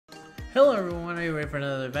Hello everyone, are you ready for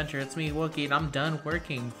another adventure? It's me, Wookie, and I'm done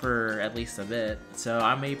working for at least a bit, so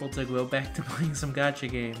I'm able to go back to playing some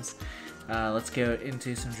gacha games. Let's go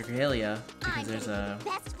into some Dragalia, because there's a...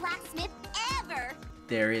 best blacksmith ever!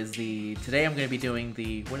 There is the... Today I'm going to be doing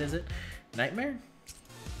the... What is it? Nightmare?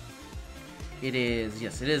 It is...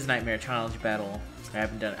 Yes, it is Nightmare Challenge Battle. I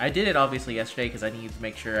haven't done it. I did it obviously yesterday because I needed to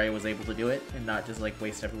make sure I was able to do it and not just like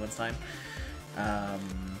waste everyone's time.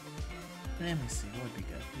 Let me see, what would be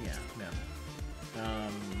good? Yeah, no.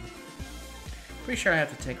 Pretty sure I have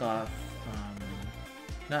to take off,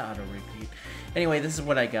 not auto-repeat. Anyway, this is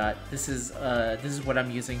what I got. This is what I'm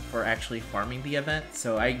using for actually farming the event.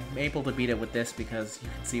 So I'm able to beat it with this because you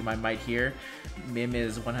can see my might here. Mim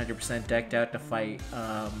is 100% decked out to fight,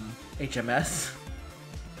 HMS.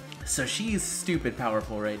 So she's stupid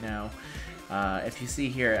powerful right now. If you see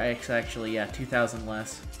here, it's actually, yeah, 2,000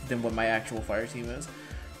 less than what my actual fire team is.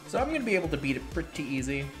 So I'm going to be able to beat it pretty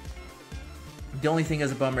easy. The only thing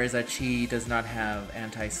as a bummer is that she does not have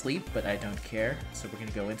anti-sleep, but I don't care. So we're going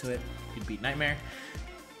to go into it. We can beat Nightmare.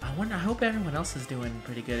 I hope everyone else is doing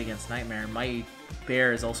pretty good against Nightmare. My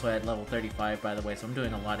bear is also at level 35, by the way, so I'm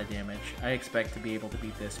doing a lot of damage. I expect to be able to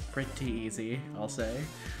beat this pretty easy, I'll say.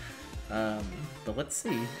 But let's see.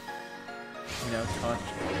 You know, talk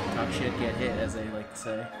shit, get hit, as they like to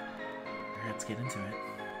say. Alright, let's get into it.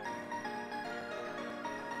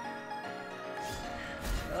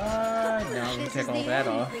 No, I'm gonna take all that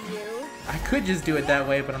off. I could just do it that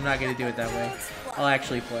way, but I'm not gonna do it that way. I'll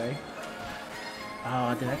actually play.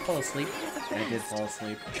 Oh, did I fall asleep? I did fall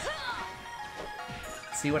asleep.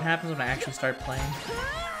 See what happens when I actually start playing?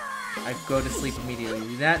 I go to sleep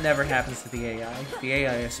immediately. That never happens to the AI. The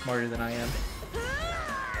AI is smarter than I am.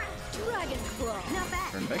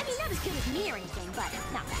 Perfect. I mean, not as good as me or anything, but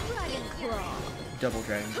not bad. Double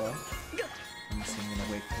Dragon Claw. Let me see, I'm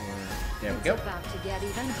gonna wait for... There we go. About to get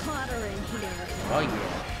even hotter in here. Oh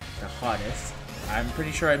yeah, the hottest. I'm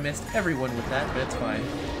pretty sure I missed everyone with that, but it's fine.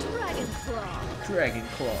 Dragon Claw. Dragon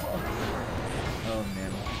Claw. Oh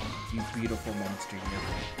man, you beautiful monster here.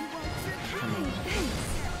 Come on.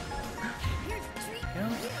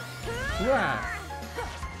 Hurrah!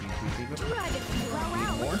 Dragon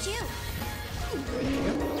Claw. More?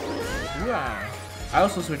 Hurrah! I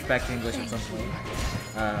also switched back to English at some point.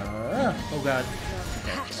 Oh god.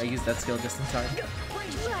 Okay, I used that skill just in time.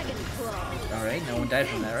 Alright, no one died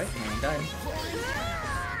from that, right? No one died.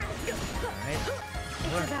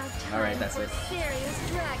 Alright. Alright, that's it.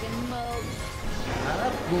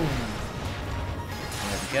 Boom.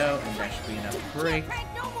 There we go, and that should be enough to break.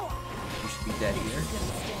 You should be dead here.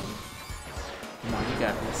 Come on, you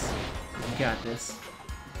got this. You got this.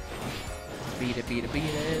 Beat it, beat it, beat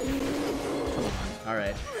it. Come on.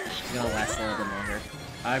 Alright. It's gonna last a little bit longer.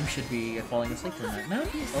 I should be falling asleep from that. No?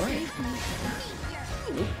 Alright.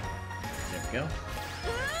 There we go.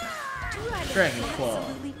 Dragon Claw.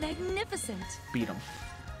 Magnificent. Beat him.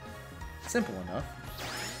 Simple enough.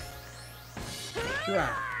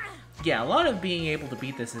 Yeah, a lot of being able to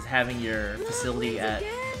beat this is having your facility at...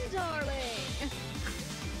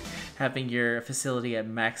 having your facility at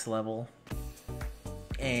max level.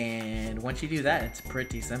 And once you do that, it's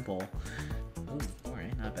pretty simple. Ooh,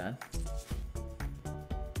 alright, not bad.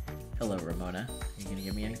 Hello, Ramona. Are you gonna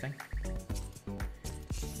give me anything?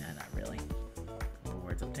 Nah, not really.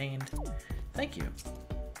 Rewards obtained. Thank you.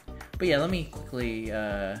 But yeah, let me quickly,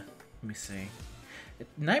 let me see.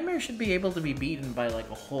 Nightmare should be able to be beaten by, like,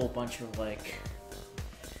 a whole bunch of, like...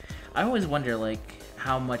 I always wonder, like,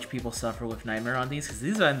 how much people suffer with Nightmare on these, because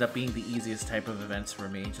these end up being the easiest type of events for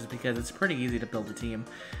me, just because it's pretty easy to build a team.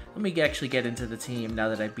 Let me actually get into the team now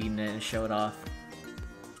that I've beaten it and show it off.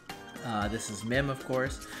 This is Mim, of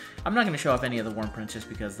course. I'm not going to show off any of the Worm Prints just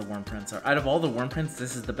because the Worm Prints are... Out of all the Worm Prints,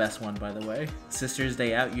 this is the best one, by the way. Sister's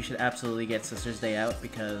Day Out, you should absolutely get Sister's Day Out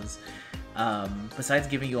because besides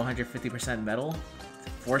giving you 150% metal,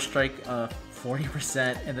 Force Strike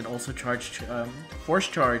 40%, and then also Force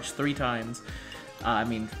Charge 3 times.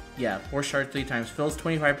 Force Charge 3 times. Fills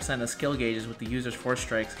 25% of skill gauges with the user's Force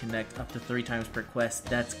Strikes connect up to 3 times per quest.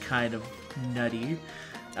 That's kind of nutty.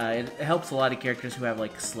 It helps a lot of characters who have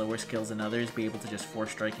like slower skills than others be able to just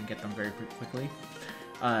Force Strike and get them very quickly.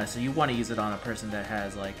 So you want to use it on a person that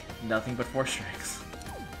has like nothing but Force Strikes.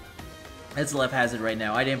 It's Left has it right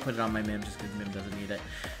now. I didn't put it on my Mim just because Mim doesn't need it.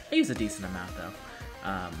 I use a decent amount though.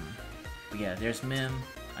 But yeah, there's Mim.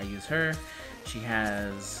 I use her. She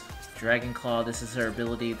has Dragon Claw. This is her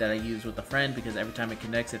ability that I use with a friend because every time it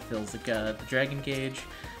connects, it fills the Dragon Gauge.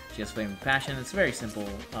 She has Flame of Passion. It's very simple.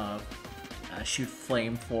 Shoot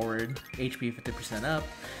flame forward. HP 50% up.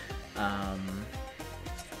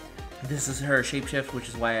 This is her shapeshift, which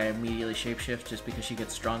is why I immediately shapeshift, just because she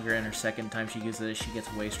gets stronger, and her second time she uses it, she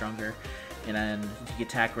gets way stronger. And then the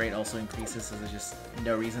attack rate also increases, so there's just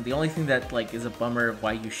no reason. The only thing that like is a bummer of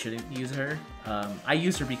why you shouldn't use her, I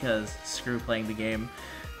use her because screw playing the game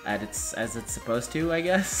as it's supposed to, I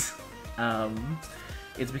guess.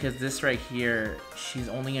 It's because this right here, she's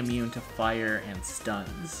only immune to fire and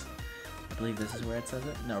stuns. I believe this is where it says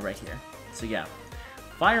it. No, right here. So yeah,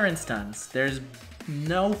 fire and stuns. There's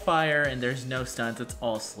no fire and there's no stuns. It's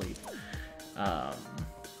all sleep.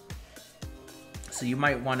 So you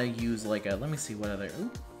might want to use like a, let me see what other,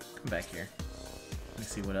 ooh, come back here. Let me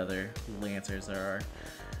see what other lancers there are.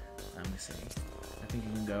 Let me see. I think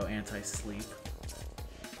you can go anti-sleep.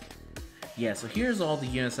 Yeah, so here's all the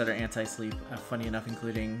units that are anti-sleep. Funny enough,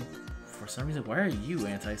 including, for some reason, why are you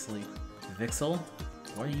anti-sleep? Vixel?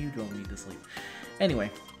 Why you don't need to sleep?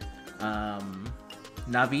 Anyway,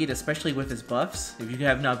 Naveed, especially with his buffs. If you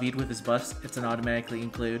have Naveed with his buffs, it's an automatically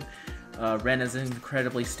include. Ren is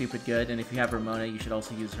incredibly stupid good, and if you have Ramona, you should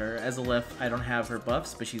also use her. As a left, I don't have her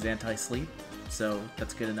buffs, but she's anti-sleep, so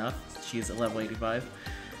that's good enough. She's at level 85.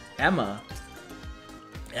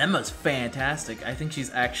 Emma's fantastic. I think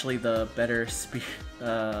she's actually the better spear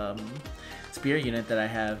unit that I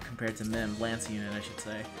have compared to Mim. Lance unit, I should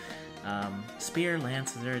say. Spear,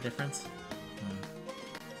 Lance, is there a difference?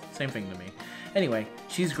 Same thing to me. Anyway,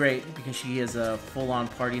 she's great because she is a full-on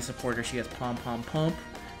party supporter. She has Pom Pom Pump,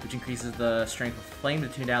 which increases the strength of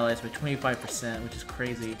flame-attuned allies by 25%, which is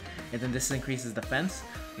crazy. And then this increases defense.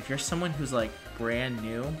 If you're someone who's like brand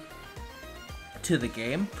new to the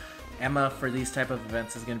game, Emma for these type of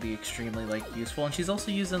events is going to be extremely like useful. And she's also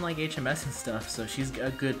used in like HMS and stuff, so she's a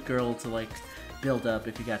good girl to like build up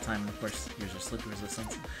if you got time. And of course, here's her slip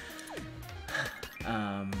resistance.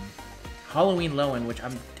 Halloween Lowen, which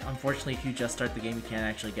unfortunately if you just start the game you can't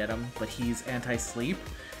actually get him, but he's anti-sleep,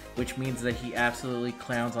 which means that he absolutely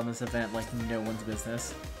clowns on this event like no one's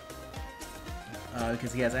business.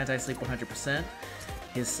 Because he has anti-sleep 100%.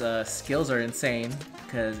 His skills are insane,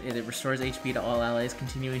 because it restores HP to all allies,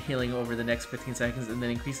 continuing healing over the next 15 seconds, and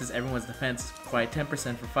then increases everyone's defense by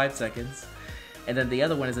 10% for 5 seconds. And then the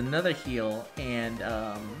other one is another heal, and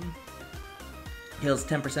heals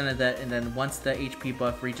 10% of that, and then once the HP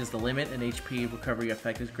buff reaches the limit, an HP recovery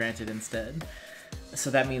effect is granted instead.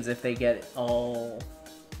 So that means if they get all...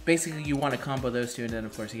 Basically, you want to combo those two, and then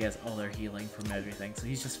of course he has all their healing from everything. So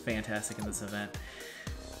he's just fantastic in this event.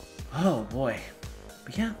 Oh boy.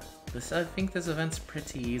 But yeah, I think this event's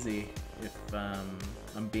pretty easy, if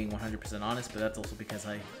I'm being 100% honest, but that's also because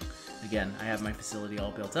I have my facility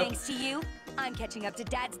all built up. Thanks to you, I'm catching up to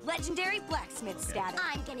Dad's legendary blacksmith status.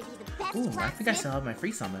 I'm gonna be the best Ooh, blacksmith. I think I still have my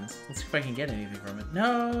free summons. Let's see if I can get anything from it.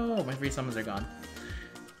 No, my free summons are gone.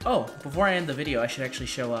 Oh, before I end the video, I should actually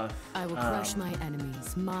show off. I will crush my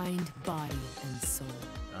enemies, mind, body, and soul.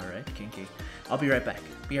 Alright, kinky. I'll be right back.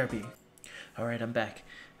 BRB. Alright, I'm back.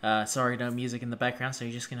 Sorry, no music in the background, so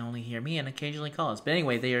you're just gonna only hear me and occasionally calls. But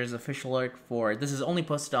anyway, there's official art for... This is only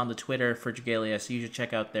posted on the Twitter for Dragalia, so you should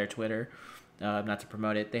check out their Twitter. Not to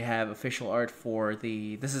promote it. They have official art for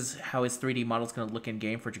the... This is how his 3D model's gonna look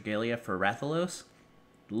in-game for Dragalia for Rathalos.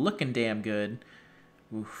 Looking damn good.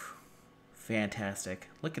 Oof. Fantastic.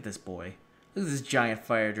 Look at this boy. Look at this giant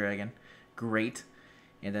fire dragon. Great.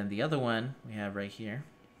 And then the other one we have right here.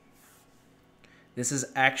 This is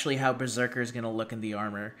actually how Berserker is going to look in the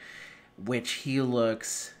armor, which he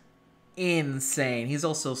looks insane. He's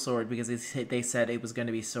also sword because they said it was going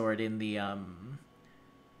to be sword in the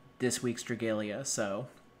this week's Dragalia. So,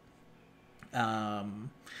 man,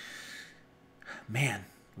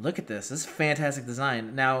 look at this. This is a fantastic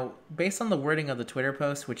design. Now, based on the wording of the Twitter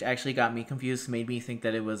post, which actually got me confused, made me think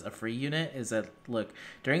that it was a free unit, is that, look,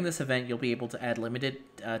 during this event, you'll be able to add limited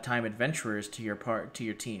time adventurers to your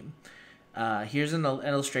team. Here's an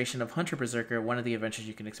illustration of Hunter Berserker, one of the adventures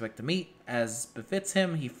you can expect to meet. As befits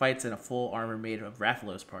him, he fights in a full armor made of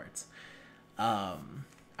Rathalos parts.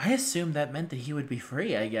 I assumed that meant that he would be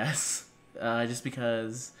free, I guess. Just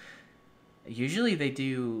because usually they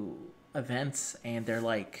do events and they're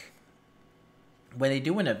like... When they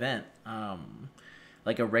do an event,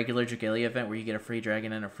 like a regular Dragalia event where you get a free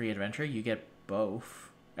dragon and a free adventure, you get both.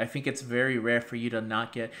 I think it's very rare for you to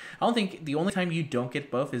not get... I don't think... The only time you don't get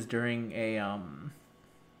both is during a...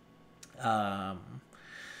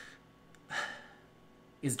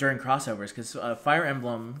 is during crossovers. Because Fire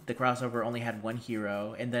Emblem, the crossover only had one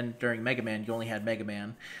hero. And then during Mega Man, you only had Mega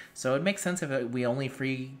Man. So it makes sense if we only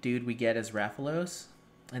free dude we get is Rathalos.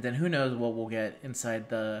 And then who knows what we'll get inside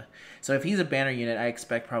the... So if he's a banner unit, I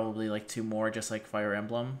expect probably like 2 more, just like Fire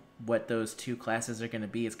Emblem. What those 2 classes are going to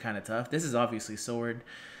be is kind of tough. This is obviously Sword.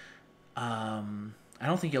 I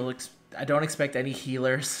don't think you'll. I don't expect any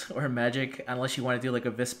healers or magic unless you want to do like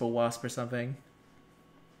a Vispa Wasp or something.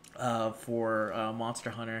 For Monster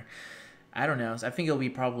Hunter, I don't know. I think it'll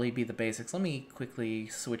probably be the basics. Let me quickly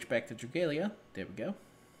switch back to Dragalia. There we go.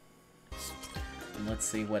 And let's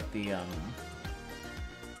see what the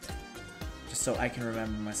just so I can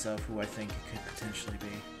remember myself who I think it could potentially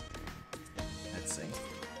be. Let's see.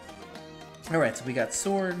 Alright, so we got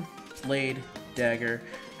sword, blade, dagger,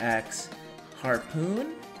 axe,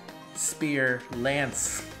 harpoon, spear,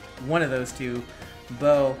 lance, one of those two,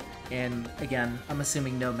 bow, and again, I'm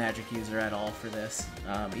assuming no magic user at all for this,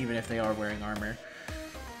 even if they are wearing armor.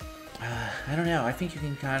 I don't know, I think you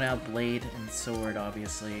can count out blade and sword,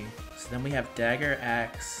 obviously. So then we have dagger,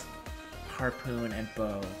 axe, harpoon, and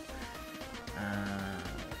bow.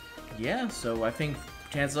 Yeah, so I think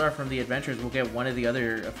chances are from the adventures we'll get one of the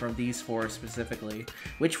other from these four specifically.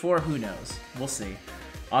 Which four, who knows? We'll see.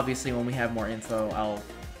 Obviously, when we have more info, I'll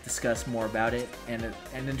discuss more about it. And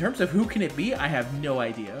in terms of who can it be, I have no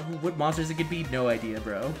idea. What monsters it could be, no idea,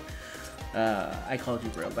 bro. I called you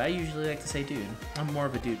bro, but I usually like to say dude. I'm more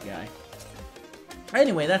of a dude guy.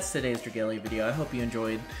 Anyway, that's today's Dragalia video. I hope you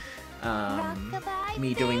enjoyed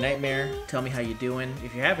me doing Nightmare. Tell me how you're doing.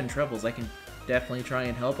 If you're having troubles, I can definitely try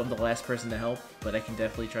and help. I'm the last person to help, but I can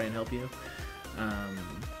definitely try and help you.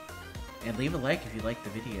 And leave a like if you liked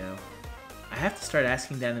the video. I have to start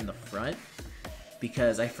asking that in the front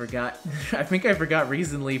because I forgot. I think I forgot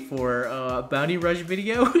recently for a Bounty Rush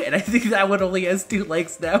video, and I think that one only has 2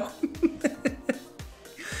 likes now.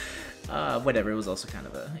 Whatever, it was also kind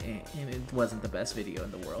of and it wasn't the best video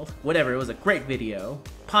in the world. Whatever, it was a great video.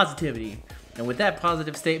 Positivity. And with that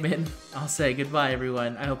positive statement, I'll say goodbye,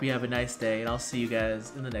 everyone. I hope you have a nice day, and I'll see you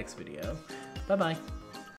guys in the next video. Bye-bye.